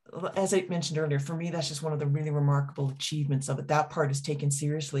 as I mentioned earlier, for me, that's just one of the really remarkable achievements of it. That part is taken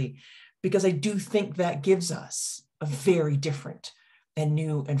seriously, because I do think that gives us a very different and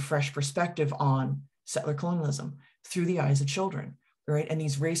new and fresh perspective on settler colonialism through the eyes of children, right? And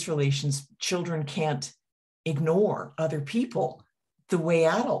these race relations, children can't ignore other people the way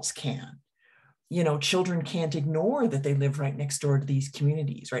adults can. Children can't ignore that they live right next door to these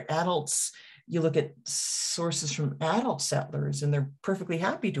communities, right? Adults, you look at sources from adult settlers and they're perfectly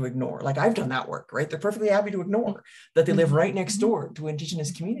happy to ignore, like I've done that work, right? They're perfectly happy to ignore that they live right next door to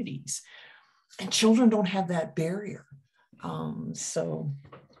Indigenous communities. And children don't have that barrier. So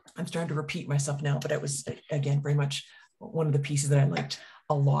I'm starting to repeat myself now, but it was, again, very much one of the pieces that I liked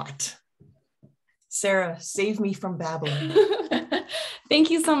a lot. Sarah, save me from babbling. Thank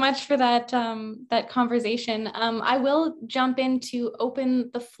you so much for that, that conversation. I will jump in to open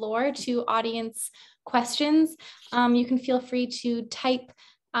the floor to audience questions. You can feel free to type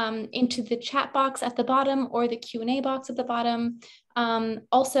into the chat box at the bottom or the Q&A box at the bottom.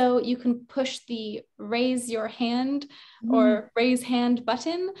 Also, you can push the raise your hand or raise hand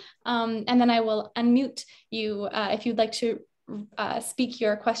button, and then I will unmute you if you'd like to speak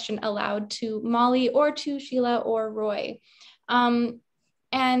your question aloud to Molly or to Sheila or Roy.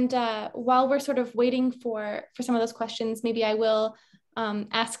 And while we're sort of waiting for some of those questions, maybe I will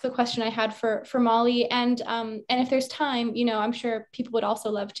ask the question I had for Molly. And if there's time, I'm sure people would also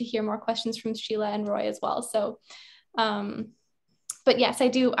love to hear more questions from Sheila and Roy as well. So, but yes, I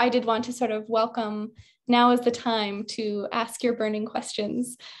did want to sort of welcome, now is the time to ask your burning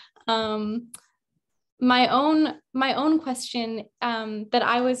questions. My own question that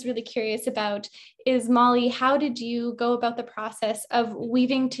I was really curious about is, Molly, how did you go about the process of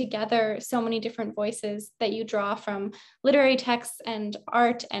weaving together so many different voices that you draw from literary texts and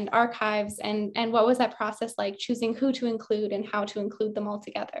art and archives, and what was that process like, choosing who to include and how to include them all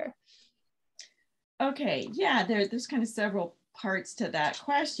together? Okay, yeah, there's kind of several parts to that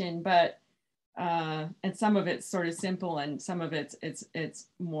question, but and some of it's sort of simple and some of it's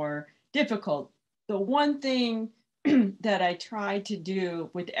more difficult. The one thing that I tried to do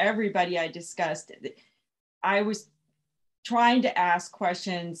with everybody I discussed, I was trying to ask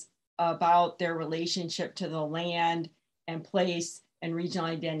questions about their relationship to the land and place and regional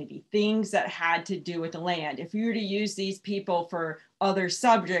identity, things that had to do with the land. If you were to use these people for other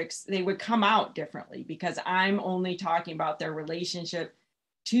subjects, they would come out differently, because I'm only talking about their relationship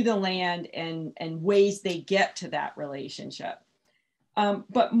to the land and ways they get to that relationship.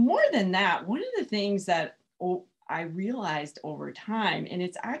 But more than that, one of the things that I realized over time, and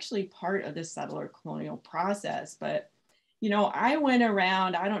it's actually part of the settler colonial process, but I went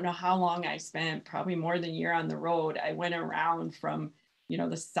around, I don't know how long I spent, probably more than a year on the road. I went around from,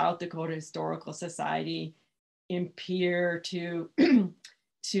 the South Dakota Historical Society in Pierre to,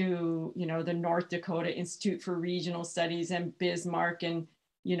 the North Dakota Institute for Regional Studies and Bismarck and,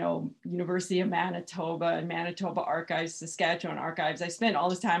 University of Manitoba and Manitoba Archives, Saskatchewan Archives. I spent all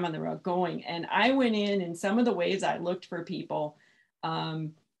this time on the road going, and I went in, and some of the ways I looked for people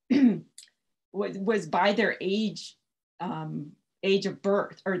was by their age of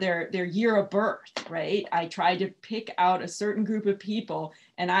birth or their year of birth, right? I tried to pick out a certain group of people,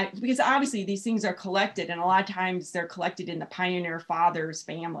 and because obviously these things are collected, and a lot of times they're collected in the pioneer father's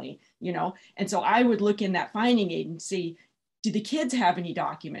family, and so I would look in that finding aid and see, do the kids have any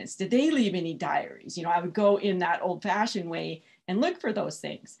documents? Did they leave any diaries? I would go in that old-fashioned way and look for those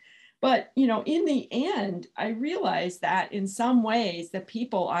things. But, in the end, I realized that in some ways, the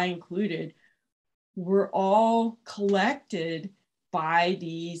people I included were all collected by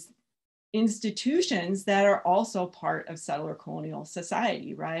these institutions that are also part of settler colonial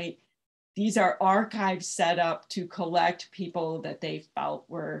society, right? These are archives set up to collect people that they felt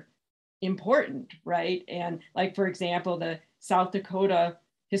were important, right? And like, for example, the South Dakota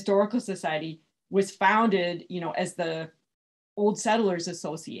Historical Society was founded, as the Old Settlers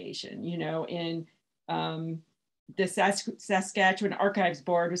Association, in the Saskatchewan Archives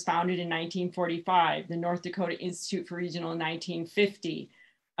Board was founded in 1945, the North Dakota Institute for Regional in 1950.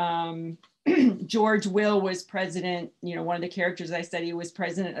 George Will was president, one of the characters I study was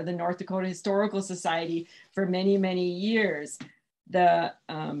president of the North Dakota Historical Society for many, many years. The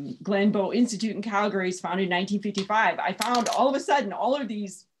Glen Bow Institute in Calgary is founded in 1955. I found all of a sudden all of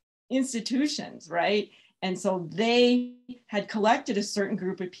these institutions, right? And so they had collected a certain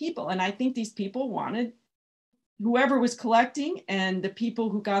group of people. And I think these people wanted whoever was collecting and the people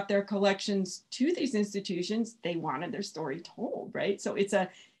who got their collections to these institutions, they wanted their story told, right? So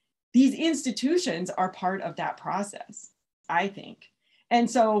these institutions are part of that process, I think.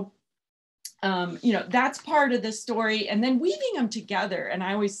 And so, that's part of the story. And then weaving them together. And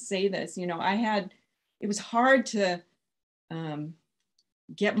I always say this, it was hard to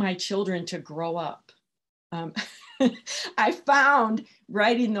get my children to grow up. I found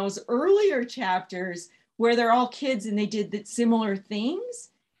writing those earlier chapters where they're all kids and they did similar things,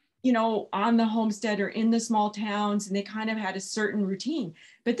 on the homestead or in the small towns, and they kind of had a certain routine.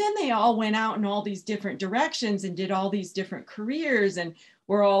 But then they all went out in all these different directions and did all these different careers and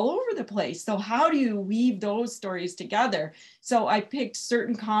were all over the place. So how do you weave those stories together? So I picked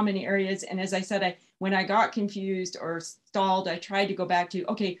certain common areas. And as I said, when I got confused or stalled, I tried to go back to,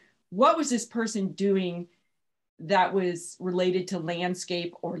 okay, what was this person doing that was related to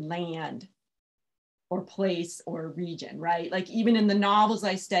landscape or land or place or region, right? Like even in the novels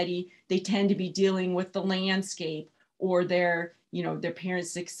I study, they tend to be dealing with the landscape or their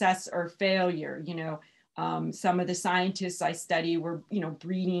parents' success or failure. Some of the scientists I study were,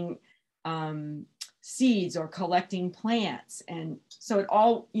 breeding seeds or collecting plants. And so it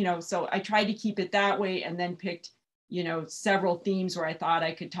all, so I tried to keep it that way and then picked, several themes where I thought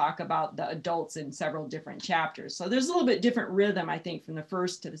I could talk about the adults in several different chapters. So there's a little bit different rhythm, I think, from the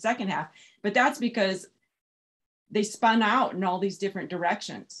first to the second half, but that's because they spun out in all these different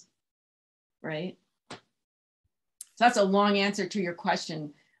directions, right? So that's a long answer to your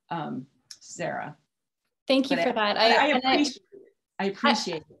question, Sarah. Thank you for that. I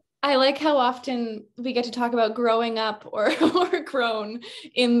appreciate it. I like how often we get to talk about growing up or grown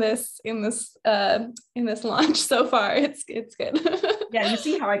in this launch so far. It's good. Yeah, you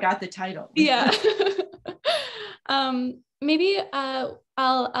see how I got the title. Yeah. Maybe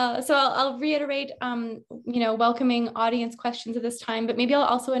I'll reiterate, welcoming audience questions at this time, but maybe I'll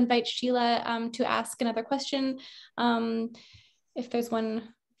also invite Sheila to ask another question if there's one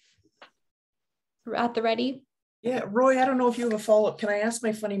at the ready. Yeah, Roy, I don't know if you have a follow-up. Can I ask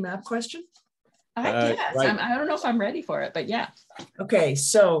my funny map question? I guess. Right. I don't know if I'm ready for it, but yeah. Okay,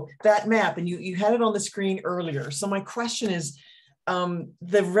 so that map, and you had it on the screen earlier. So my question is,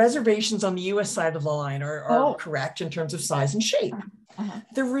 the reservations on the US side of the line are correct in terms of size and shape.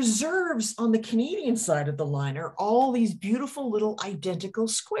 The reserves on the Canadian side of the line are all these beautiful little identical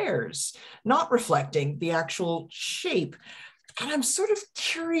squares, not reflecting the actual shape. And I'm sort of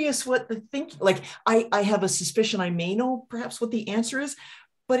curious what the thinking, like I have a suspicion I may know perhaps what the answer is,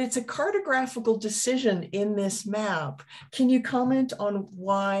 but it's a cartographical decision in this map. Can you comment on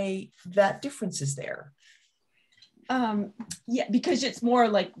why that difference is there? Yeah, because it's more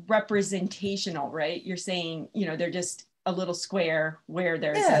like representational, right? You're saying, they're just a little square where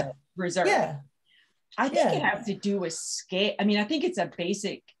there's Yeah. a reserve. Yeah. I think Yeah. it has to do with scale. I mean, I think it's a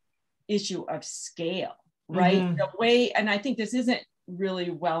basic issue of scale, right? Mhm. The way, and I think this isn't really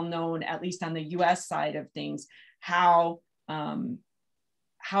well known, at least on the US side of things, how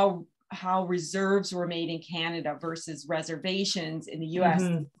reserves were made in Canada versus reservations in the US,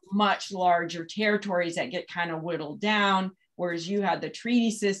 Mhm. much larger territories that get kind of whittled down, whereas you had the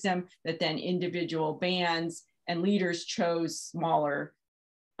treaty system that then individual bands and leaders chose smaller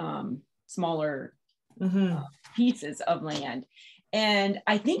Mhm. pieces of land. And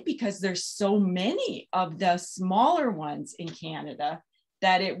I think because there's so many of the smaller ones in Canada,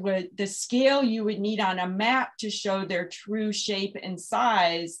 that it would, the scale you would need on a map to show their true shape and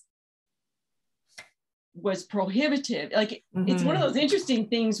size was prohibitive. Like, it's one of those interesting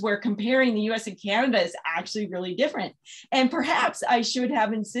things where comparing the US and Canada is actually really different. And perhaps I should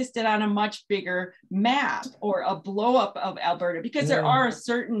have insisted on a much bigger map or a blow up of Alberta, because there are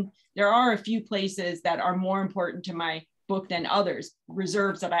a few places that are more important to my book than others,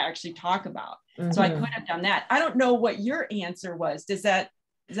 reserves that I actually talk about. So I could have done that. I don't know what your answer was. Does that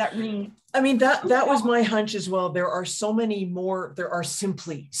ring? I mean, that was my hunch as well. There are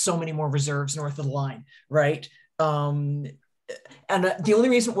simply so many more reserves north of the line, right? And the only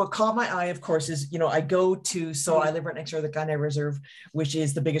reason what caught my eye, of course, is, I live right next door to the Gunnery Reserve, which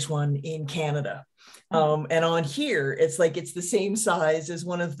is the biggest one in Canada. And on here, it's like, it's the same size as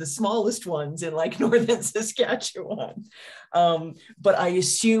one of the smallest ones in like northern Saskatchewan. But I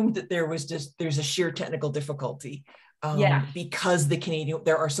assumed that there's a sheer technical difficulty. Because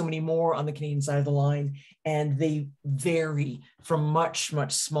there are so many more on the Canadian side of the line, and they vary from much,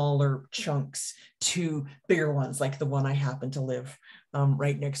 much smaller chunks to bigger ones, like the one I happen to live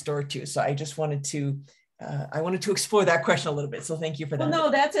right next door to. So I just wanted to, explore that question a little bit. So thank you for that.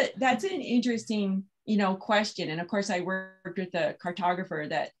 Well, no, that's an interesting, question. And of course I worked with a cartographer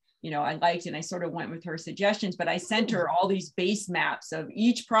that, I liked, and I sort of went with her suggestions, but I sent her all these base maps of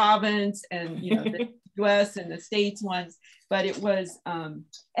each province and, the US and the States ones, but it was, and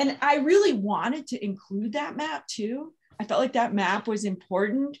I really wanted to include that map too. I felt like that map was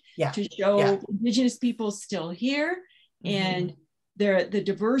important to show Indigenous people still here, and the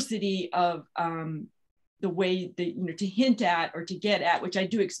diversity of the way that, to hint at or to get at, which I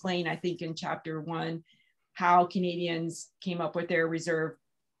do explain, I think in chapter 1, how Canadians came up with their reserve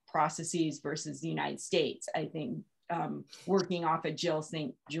processes versus the United States, I think. Working off of Jill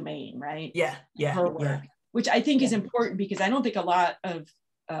St. Germain, right? Her work, which I think is important, because I don't think a lot of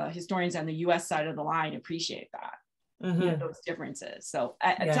historians on the US side of the line appreciate that, those differences. So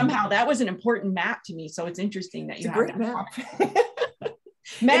somehow that was an important map to me. So it's interesting that you have that map.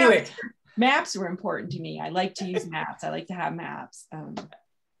 Anyway, maps were important to me. I like to use maps. I like to have maps.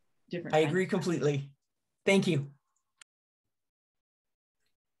 I agree completely. Thank you.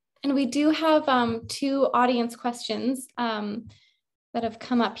 And we do have 2 audience questions that have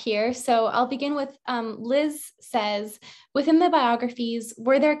come up here. So I'll begin with Liz says, within the biographies,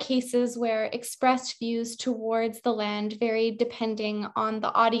 were there cases where expressed views towards the land varied depending on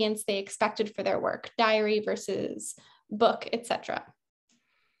the audience they expected for their work, diary versus book, etc.?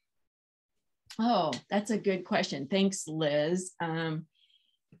 Oh, that's a good question. Thanks, Liz.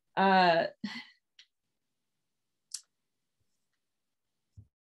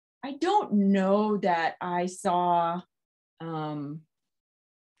 I don't know that I saw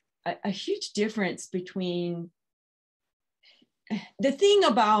a huge difference between the thing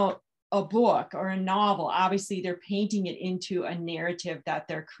about a book or a novel. Obviously, they're painting it into a narrative that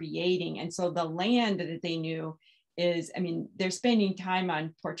they're creating. And so the land that they knew is, they're spending time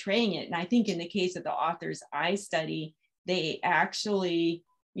on portraying it. And I think in the case of the authors I study, they actually,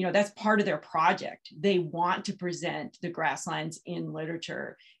 that's part of their project. They want to present the grasslands in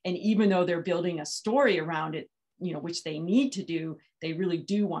literature. And even though they're building a story around it, which they need to do, they really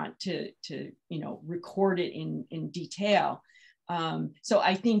do want to record it in detail. So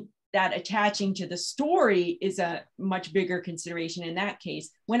I think that attaching to the story is a much bigger consideration in that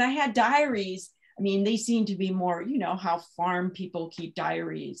case. When I had diaries, they seem to be more, how farm people keep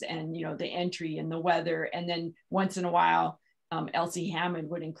diaries, and, the entry and the weather. And then once in a while, Elsie Hammond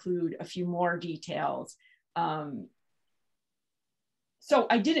would include a few more details. So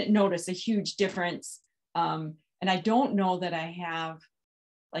I didn't notice a huge difference. And I don't know that I have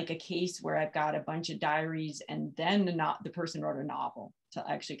like a case where I've got a bunch of diaries and then the person wrote a novel to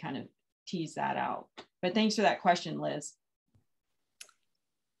actually kind of tease that out. But thanks for that question, Liz.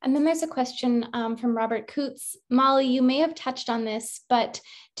 And then there's a question from Robert Coots. Molly, you may have touched on this, but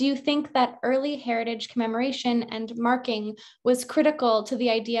do you think that early heritage commemoration and marking was critical to the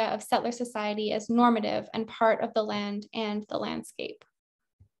idea of settler society as normative and part of the land and the landscape?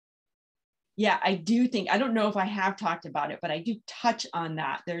 Yeah, I do think, I don't know if I have talked about it, but I do touch on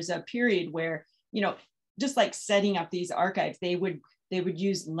that. There's a period where, you know, just like setting up these archives, they would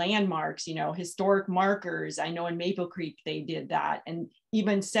use landmarks, you know, historic markers. I know in Maple Creek, they did that. And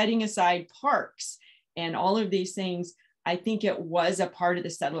even setting aside parks and all of these things, I think it was a part of the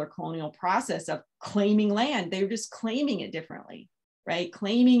settler colonial process of claiming land. They were just claiming it differently, right?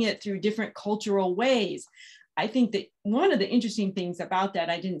 Claiming it through different cultural ways. I think that one of the interesting things about that,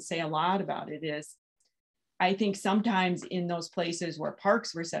 I didn't say a lot about it, is I think sometimes in those places where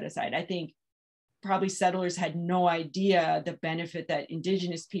parks were set aside, I think probably settlers had no idea the benefit that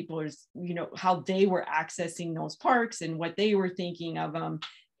Indigenous peoples, you know, how they were accessing those parks and what they were thinking of them,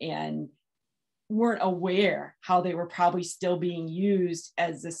 and weren't aware how they were probably still being used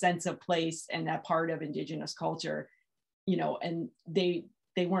as a sense of place and that part of Indigenous culture, you know, and they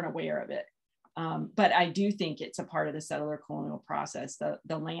weren't aware of it. But I do think it's a part of the settler colonial process,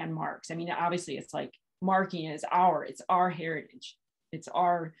 the landmarks. I mean, obviously it's like marking it's our heritage, it's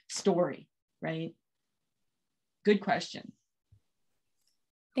our story. Right? Good question.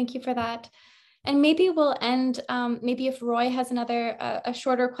 Thank you for that. And maybe we'll end, maybe if Roy has another, a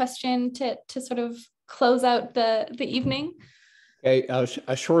shorter question to sort of close out the evening. Okay,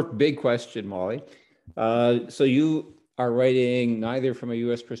 a short, big question, Molly. So you are writing neither from a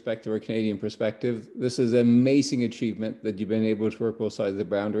US perspective or Canadian perspective. This is an amazing achievement that you've been able to work both sides of the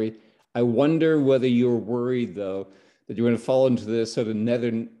boundary. I wonder whether you're worried, though, that you're going to fall into this sort of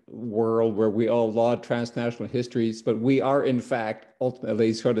northern world where we all laud transnational histories, but we are in fact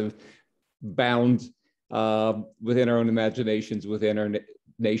ultimately sort of bound within our own imaginations, within our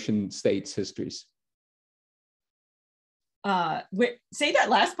nation states' histories. Say that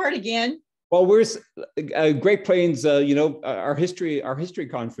last part again. Well, we're Great Plains, you know, our history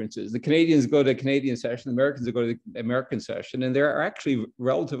conferences. The Canadians go to Canadian session, the Americans go to the American session, and there are actually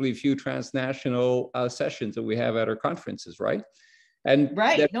relatively few transnational sessions that we have at our conferences, right? And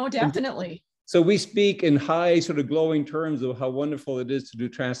right, no, definitely. So we speak in high sort of glowing terms of how wonderful it is to do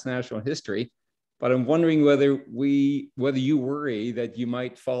transnational history, but I'm wondering whether you worry that you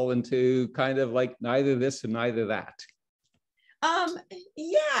might fall into kind of like neither this and neither that.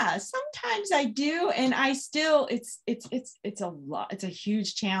 Yeah, sometimes I do. And I still, it's a lot. It's a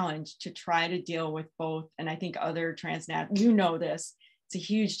huge challenge to try to deal with both. And I think other transnational, you know this, it's a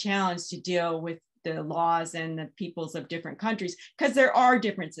huge challenge to deal with the laws and the peoples of different countries, because there are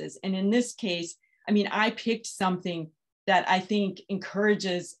differences. And in this case, I mean, I picked something that I think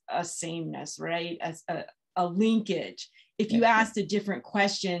encourages a sameness, right? As a linkage. If you asked a different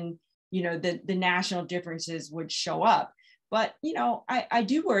question, you know, the national differences would show up. But, you know, I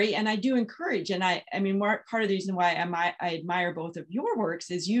do worry and I do encourage. And I mean, part of the reason why I admire both of your works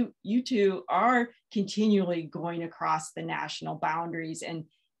is you two are continually going across the national boundaries and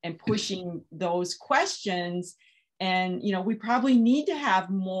pushing those questions. And, you know, we probably need to have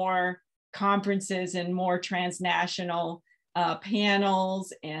more conferences and more transnational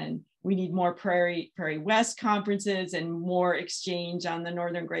panels, and we need more Prairie West conferences and more exchange on the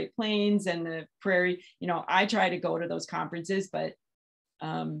Northern Great Plains and the Prairie. You know, I try to go to those conferences, but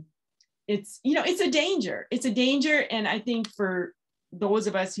it's, you know, it's a danger. It's a danger. And I think for those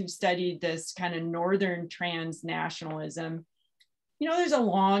of us who studied this kind of Northern transnationalism, you know, there's a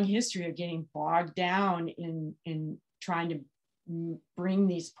long history of getting bogged down in trying to bring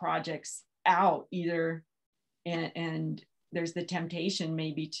these projects out either, and there's the temptation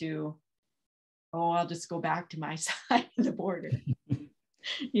maybe to, oh, I'll just go back to my side of the border.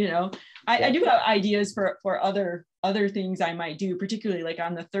 You know, I do have ideas for other things I might do, particularly like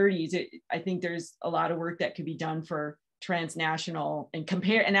on the 30s. I think there's a lot of work that could be done for transnational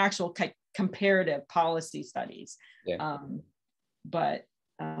and actual comparative policy studies. Yeah. But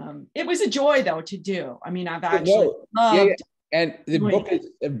it was a joy though to do. I mean, I've actually loved. And the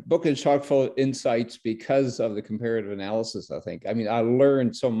book is chock full of insights because of the comparative analysis, I think. I mean, I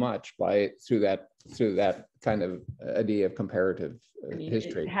learned so much through that kind of idea of comparative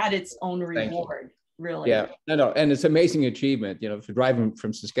history. It had its own reward, really. Yeah, no, and it's an amazing achievement. You know, if you're driving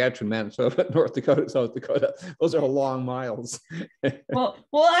from Saskatchewan, Manitoba, North Dakota, South Dakota, those are long miles. well,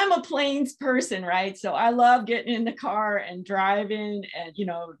 I'm a Plains person, right? So I love getting in the car and driving, and you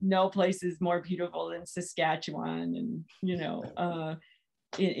know, no place is more beautiful than Saskatchewan, and you know,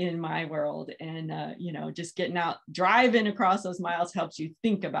 in my world, and you know, just getting out, driving across those miles helps you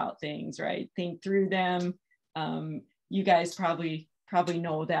think about things, right? Think through them. You guys probably probably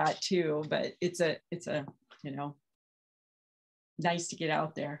know that too, but it's a, you know, nice to get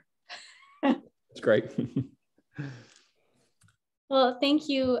out there. It's great. Well, thank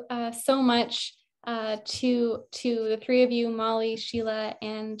you so much to the three of you, Molly, Sheila,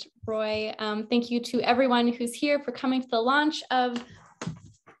 and Roy. Thank you to everyone who's here for coming to the launch of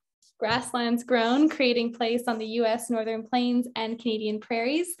Grasslands Grown, creating place on the US Northern Plains and Canadian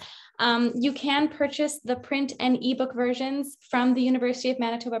Prairies. You can purchase the print and ebook versions from the University of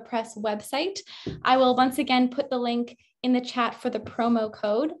Manitoba Press website. I will once again put the link in the chat for the promo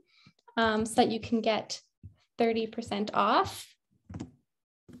code so that you can get 30% off.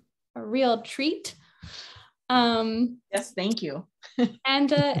 A real treat. Yes, thank you.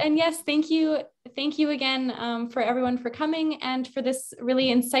 And yes, thank you again for everyone for coming and for this really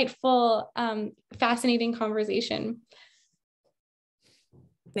insightful, fascinating conversation.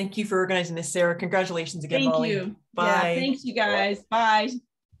 Thank you for organizing this, Sarah. Congratulations again, Thank Molly. you. Bye. Yeah, thanks, you guys. Bye.